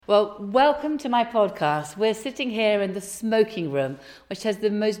Well, welcome to my podcast. We're sitting here in the smoking room, which has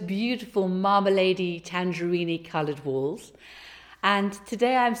the most beautiful marmalade-y, tangerine-y coloured walls. And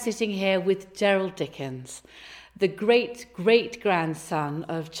today I'm sitting here with Gerald Dickens, the great-great-grandson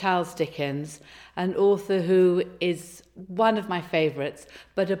of Charles Dickens, an author who is one of my favourites,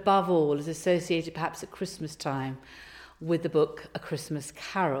 but above all is associated perhaps at Christmas time with the book A Christmas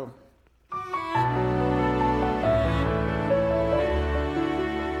Carol.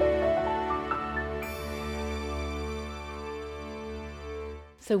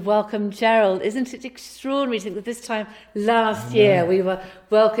 So welcome, Gerald. Isn't it extraordinary to think that this time last year we were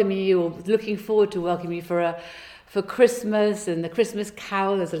welcoming you, or looking forward to welcoming you for Christmas and the Christmas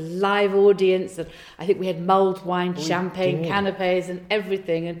Carol. There's a live audience, and I think we had mulled wine, champagne, canapes and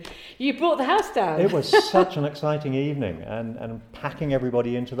everything, and you brought the house down. It was such an exciting evening, and packing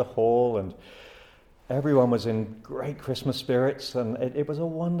everybody into the hall, and everyone was in great Christmas spirits, and it was a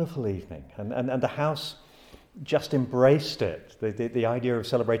wonderful evening, and the house just embraced it. The idea of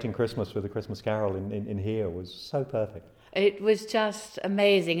celebrating Christmas with a Christmas Carol in here was so perfect. It was just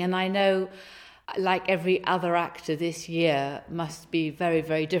amazing, and I know, like every other actor, this year must be very,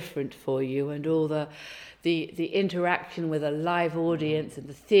 very different for you, and all the interaction with a live audience and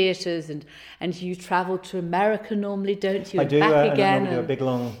the theatres, and you travel to America normally, don't you? I do, back again. And I do a big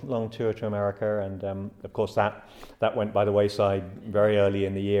long tour to America, and of course that went by the wayside very early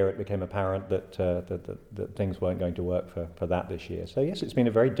in the year. It became apparent that things weren't going to work for that this year. So yes, it's been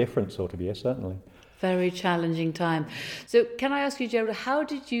a very different sort of year, certainly. Very challenging time. So can I ask you, Gerald, how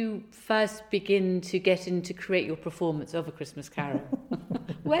did you first begin to get in to create your performance of A Christmas Carol?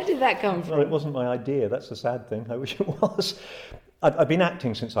 Where did that come from? Well, it wasn't my idea. That's the sad thing. I wish it was. I've been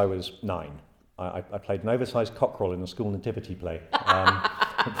acting since I was 9. I played an oversized cockerel in a school nativity play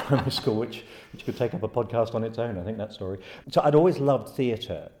at primary school, which could take up a podcast on its own, I think, that story. So I'd always loved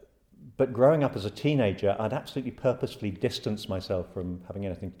theatre. But growing up as a teenager, I'd absolutely purposefully distanced myself from having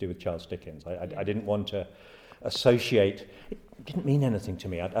anything to do with Charles Dickens. I didn't want to associate. It didn't mean anything to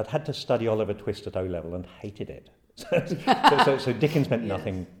me. I'd had to study Oliver Twist at O-level and hated it. So Dickens meant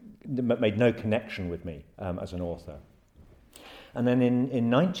nothing, made no connection with me as an author. And then in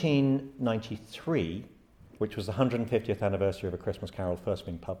 1993, which was the 150th anniversary of A Christmas Carol first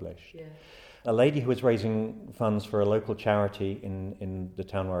being published, a lady who was raising funds for a local charity in the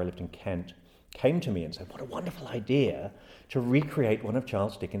town where I lived in Kent came to me and said, what a wonderful idea to recreate one of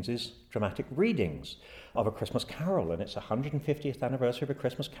Charles Dickens's dramatic readings of A Christmas Carol. And it's the 150th anniversary of A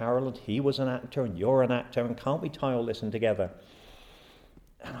Christmas Carol, and he was an actor and you're an actor, and can't we tie all this in together?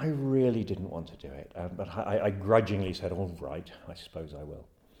 And I really didn't want to do it, but I grudgingly said, all right, I suppose I will.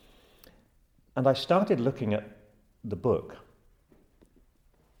 And I started looking at the book.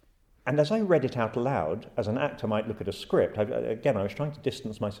 And as I read it out loud, as an actor might look at a script, I was trying to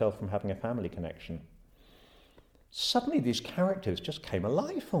distance myself from having a family connection. Suddenly these characters just came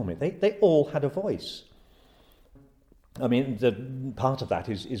alive for me. They all had a voice. I mean, the part of that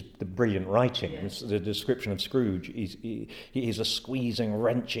is the brilliant writing. Yes. The description of Scrooge, he's a squeezing,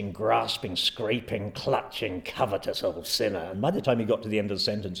 wrenching, grasping, scraping, clutching, covetous old sinner. And by the time you got to the end of the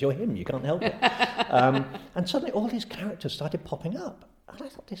sentence, you're him, you can't help it. And suddenly all these characters started popping up. And I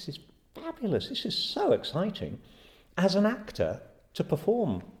thought, this is fabulous, this is so exciting, as an actor, to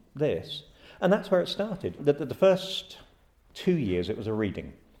perform this. And that's where it started. The first 2 years it was a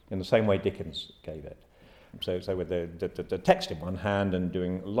reading, in the same way Dickens gave it. So with the text in one hand and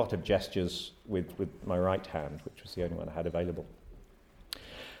doing a lot of gestures with my right hand, which was the only one I had available.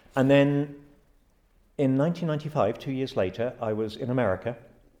 And then in 1995, 2 years later, I was in America,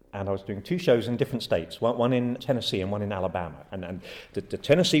 and I was doing 2 shows in different states, one in Tennessee and one in Alabama. And the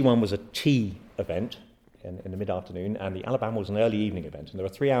Tennessee one was a tea event in the mid-afternoon, and the Alabama was an early evening event. And there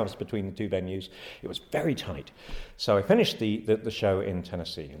were 3 hours between the 2 venues. It was very tight. So I finished the show in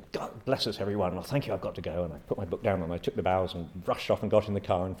Tennessee. And God bless us, everyone. Well, thank you, I've got to go. And I put my book down, and I took the bows and rushed off and got in the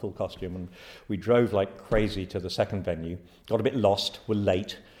car in full costume. And we drove like crazy to the second venue, got a bit lost, were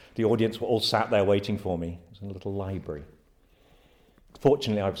late. The audience were all sat there waiting for me. It was in a little library.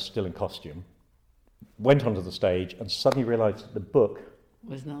 Fortunately, I was still in costume, went onto the stage, and suddenly realised that the book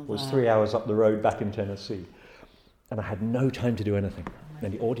was 3 hours up the road back in Tennessee. And I had no time to do anything.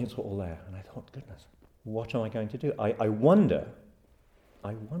 And the audience were all there. And I thought, goodness, what am I going to do? I wonder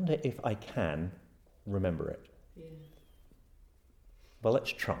if I can remember it. Yeah. Well,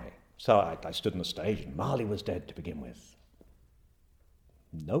 let's try. So I stood on the stage, and Marley was dead to begin with.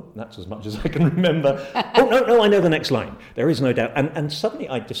 Nope, that's as much as I can remember. Oh, no, I know the next line. There is no doubt. And suddenly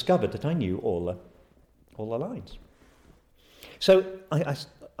I discovered that I knew all the lines. So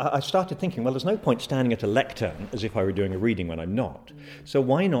I started thinking, well, there's no point standing at a lectern as if I were doing a reading when I'm not. So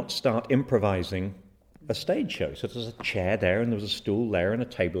why not start improvising a stage show? So there's a chair there, and there was a stool there, and a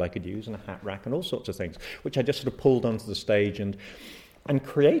table I could use, and a hat rack, and all sorts of things, which I just sort of pulled onto the stage and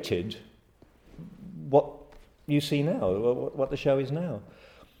created what you see now, what the show is now.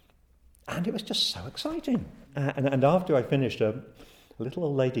 And it was just so exciting. And after I finished, a little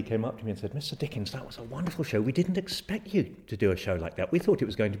old lady came up to me and said, "Mr. Dickens, that was a wonderful show. We didn't expect you to do a show like that. We thought it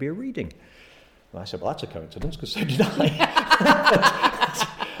was going to be a reading." And I said, "Well, that's a coincidence, because so did I."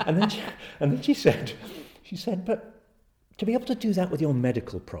 and then she said, "But to be able to do that with your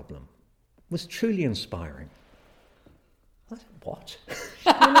medical problem was truly inspiring." I said, "What?"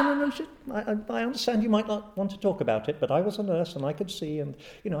 No. I understand you might not want to talk about it, but I was a nurse and I could see, and,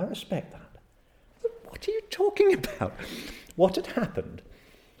 I respect that. What are you talking about? What had happened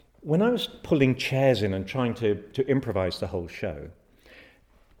when I was pulling chairs in and trying to improvise the whole show?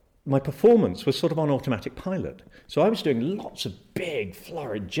 My performance was sort of on automatic pilot. So I was doing lots of big,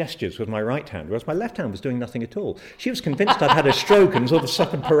 florid gestures with my right hand, whereas my left hand was doing nothing at all. She was convinced I'd had a stroke and sort of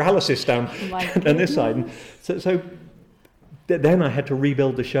suffered paralysis down this side. And so then I had to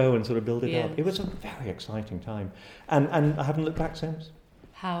rebuild the show and sort of build it up. It was a very exciting time. And I haven't looked back since.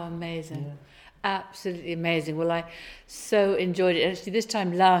 How amazing. Yeah. Absolutely amazing. Well, I so enjoyed it. Actually, this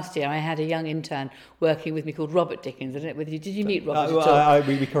time last year, I had a young intern working with me called Robert Dickens. I don't know whether did you meet Robert at all?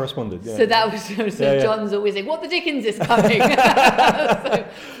 We corresponded. Yeah. So that was John's always saying, "What the Dickens is coming."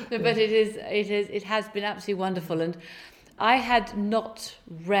 But it has been absolutely wonderful. And I had not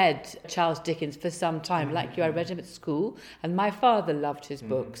read Charles Dickens for some time. Like you, I read him at school, and my father loved his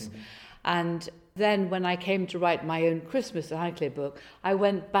books. And then when I came to write my own Christmas Highclere book, I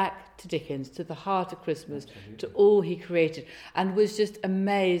went back to Dickens, to the heart of Christmas, to all he created, and was just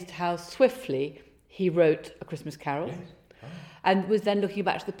amazed how swiftly he wrote A Christmas Carol. Yes. Oh. And was then looking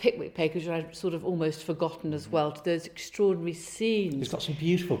back to the Pickwick Papers, which I'd sort of almost forgotten as well, to those extraordinary scenes. He's got some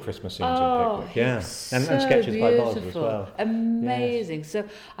beautiful Christmas scenes in Pickwick, and sketches by Boz as well. Amazing. Yes. So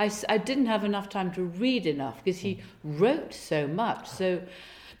I didn't have enough time to read enough, because he wrote so much.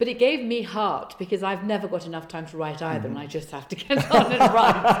 But it gave me heart, because I've never got enough time to write either, and I just have to get on and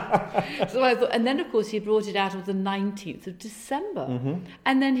write. So I thought, and then of course he brought it out on the 19th of December,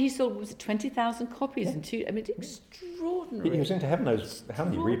 and then he sold, was it 20,000 copies in two? I mean, it's extraordinary. He was into heaven knows how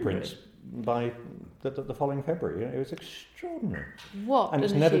many reprints by the following February. It was extraordinary. And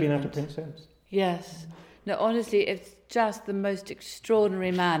it's never been out of print since. Yes. No, honestly, it's just the most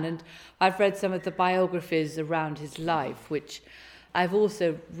extraordinary man, and I've read some of the biographies around his life, which I've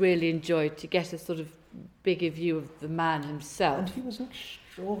also really enjoyed, to get a sort of bigger view of the man himself. And he was an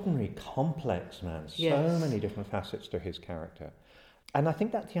extraordinarily complex man. So many different facets to his character. And I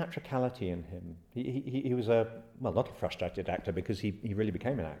think that theatricality in him, he was not a frustrated actor, because he really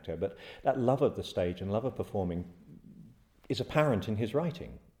became an actor, but that love of the stage and love of performing is apparent in his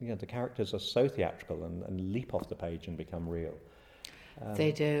writing. The characters are so theatrical and leap off the page and become real.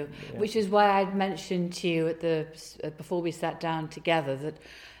 They do, which is why I'd mentioned to you before we sat down together that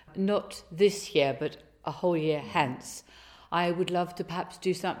not this year, but a whole year hence, I would love to perhaps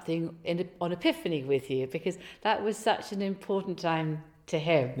do something on Epiphany with you, because that was such an important time to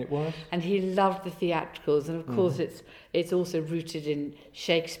him. It was. And he loved the theatricals, and of course it's also rooted in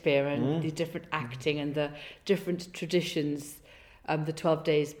Shakespeare and the different acting and the different traditions, the 12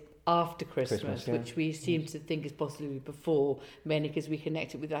 days after Christmas, which we seem to think is possibly before, mainly because we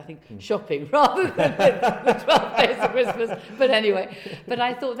connect it with, I think, shopping rather than the 12 days of Christmas. But anyway,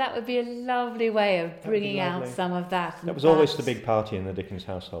 I thought that would be a lovely way of bringing out some of that. That was always the big party in the Dickens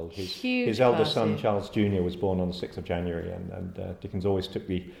household. His eldest son, Charles Jr., was born on the 6th of January, and Dickens always took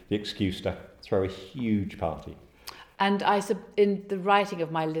the excuse to throw a huge party. And in the writing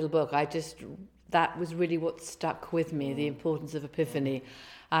of my little book, that was really what stuck with me, the importance of Epiphany.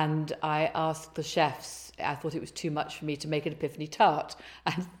 And I asked the chefs, I thought it was too much for me to make an Epiphany tart.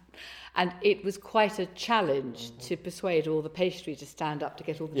 And it was quite a challenge to persuade all the pastry to stand up to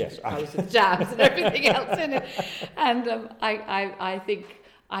get all the different colours of jams and everything else in it. And I think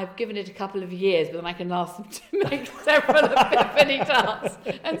I've given it a couple of years, but then I can ask them to make several Epiphany tarts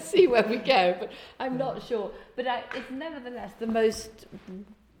and see where we go. But I'm not sure. But it's nevertheless the most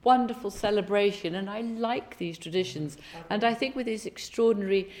wonderful celebration, and I like these traditions. And I think with this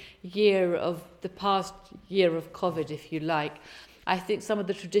extraordinary year of the past year of COVID, if you like, I think some of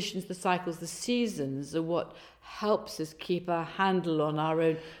the traditions, the cycles, the seasons are what helps us keep a handle on our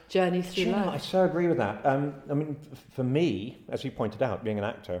own journey through life. I so agree with that. I mean, for me, as you pointed out, being an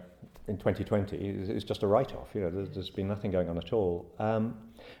actor in 2020 is just a write-off. There's been nothing going on at all.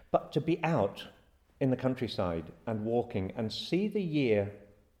 But to be out in the countryside and walking and see the year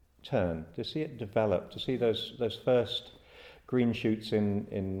turn, to see it develop, to see those first green shoots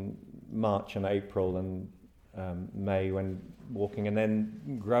in March and April and May when walking, and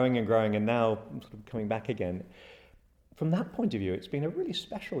then growing and growing, and now sort of coming back again. From that point of view, it's been a really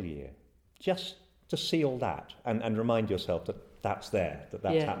special year, just to see all that and remind yourself that that's there,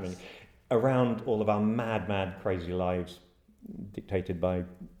 that's yes. happening around all of our mad, crazy lives, dictated by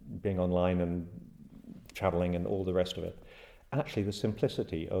being online and travelling and all the rest of it. Actually, the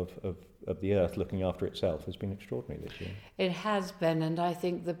simplicity of the earth looking after itself has been extraordinary this year. It has been, and I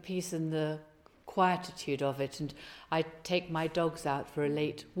think the peace and the quietude of it, and I take my dogs out for a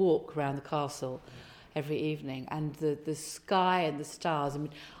late walk around the castle every evening, and the sky and the stars, I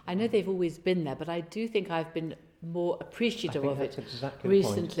mean, I know they've always been there, but I do think I've been more appreciative of it exactly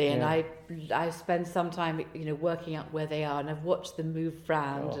recently, yeah. And I spend some time, working out where they are, and I've watched them move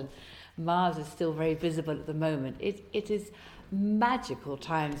round, and Mars is still very visible at the moment. It is magical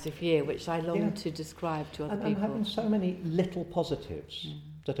times of year, which I long to describe to other people. And having so many little positives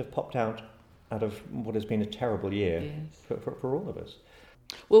that have popped out of what has been a terrible year for all of us.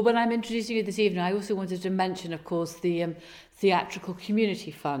 Well, when I'm introducing you this evening, I also wanted to mention, of course, the Theatrical Community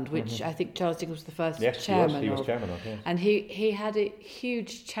Fund, which I think Charles Dickens was the first chairman he was of. chairman of, yes. And he had a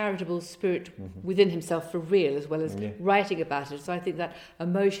huge charitable spirit within himself for real, as well as writing about it. So I think that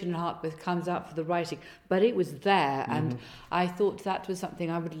emotion and heart comes out for the writing. But it was there, and I thought that was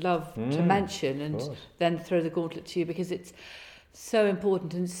something I would love to mention and then throw the gauntlet to you, because it's so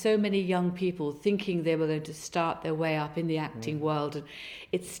important, and so many young people thinking they were going to start their way up in the acting world, and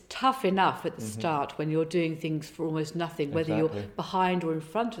it's tough enough at the start when you're doing things for almost nothing, whether you're behind or in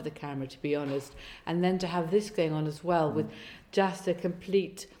front of the camera, to be honest, and then to have this going on as well with just a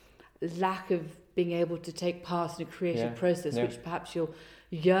complete lack of being able to take part in a creative process, which perhaps you're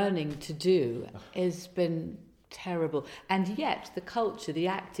yearning to do, has been terrible. And yet the culture, the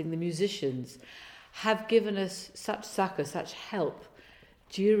acting, the musicians have given us such succour, such help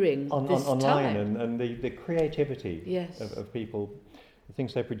during this online time. and the creativity of people, the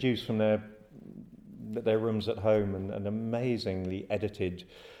things they produce from their rooms at home, and amazingly edited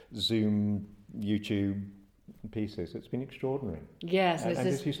Zoom, YouTube pieces. It's been extraordinary. Yes. And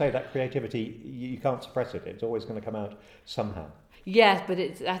as you say, that creativity, you can't suppress it. It's always going to come out somehow. Yes, but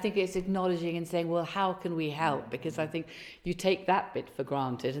I think it's acknowledging and saying, well, how can we help? Because I think you take that bit for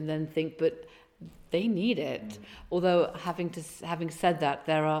granted and then think, but they need it. Although having said that,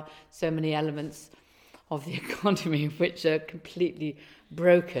 there are so many elements of the economy which are completely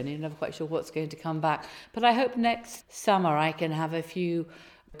broken. You're never quite sure what's going to come back. But I hope next summer I can have a few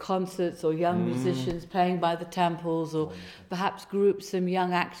concerts or young musicians playing by the temples, or perhaps group some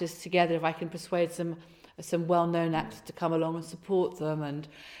young actors together, if I can persuade some well-known actors to come along and support them, and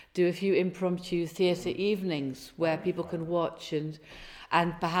do a few impromptu theatre evenings where people can watch, and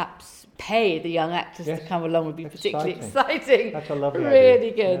perhaps pay the young actors to come along would be particularly exciting. That's a lovely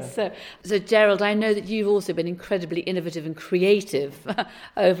really idea. Good. Yeah. So Gerald, I know that you've also been incredibly innovative and creative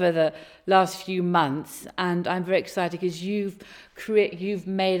over the last few months, and I'm very excited because you've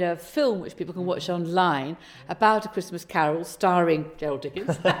made a film which people can watch online about A Christmas Carol starring Gerald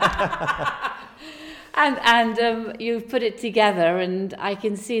Dickens. And you've put it together, and I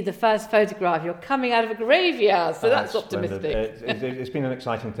can see the first photograph. You're coming out of a graveyard, so that's optimistic. It's been an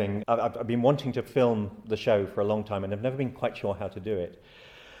exciting thing. I've been wanting to film the show for a long time, and I've never been quite sure how to do it.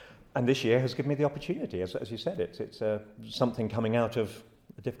 And this year has given me the opportunity. As you said, it's something coming out of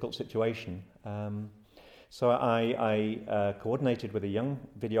a difficult situation. So I coordinated with a young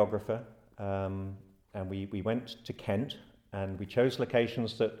videographer, and we went to Kent, and we chose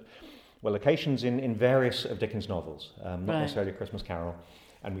locations in various of Dickens' novels, not necessarily A Christmas Carol.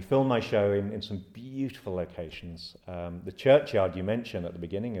 And we filmed my show in some beautiful locations. The churchyard you mentioned at the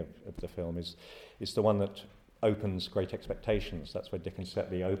beginning of the film is the one that opens Great Expectations. That's where Dickens set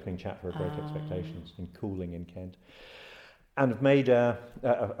the opening chapter of Great Expectations, in Cooling in Kent. And I've made a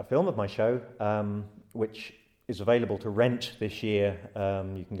film of my show, which is available to rent this year.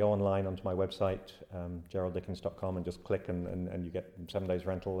 You can go online onto my website, geralddickens.com, and just click and you get 7 days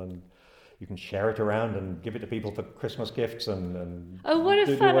rental, and you can share it around and give it to people for Christmas gifts and what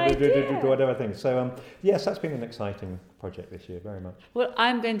a fun idea. Do whatever thing. So yes, that's been an exciting project this year, very much. Well,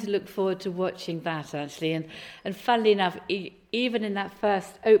 I'm going to look forward to watching that, actually. And funnily enough, even in that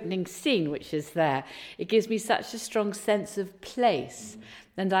first opening scene, which is there, it gives me such a strong sense of place.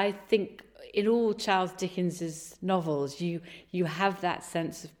 And I think in all Charles Dickens's novels, you have that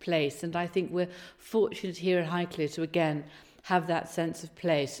sense of place. And I think we're fortunate here at Highclere to again have that sense of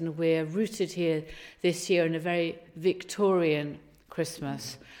place, and we're rooted here this year in a very Victorian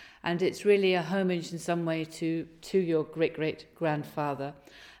Christmas, And it's really a homage in some way to your great-great-grandfather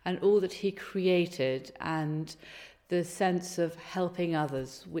and all that he created, and the sense of helping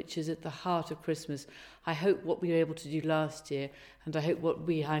others, which is at the heart of Christmas. I hope what we were able to do last year, and I hope what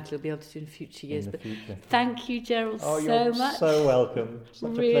we will be able to do in future years. In the future. Thank you, Gerald, oh, so you're much. So welcome.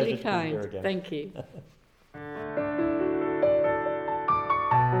 Such really a pleasure to kind. be here again. Thank you.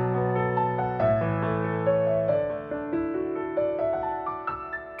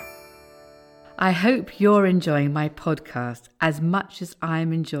 I hope you're enjoying my podcast as much as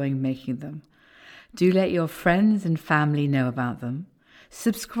I'm enjoying making them. Do let your friends and family know about them.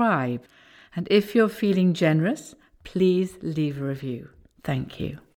 Subscribe. And if you're feeling generous, please leave a review. Thank you.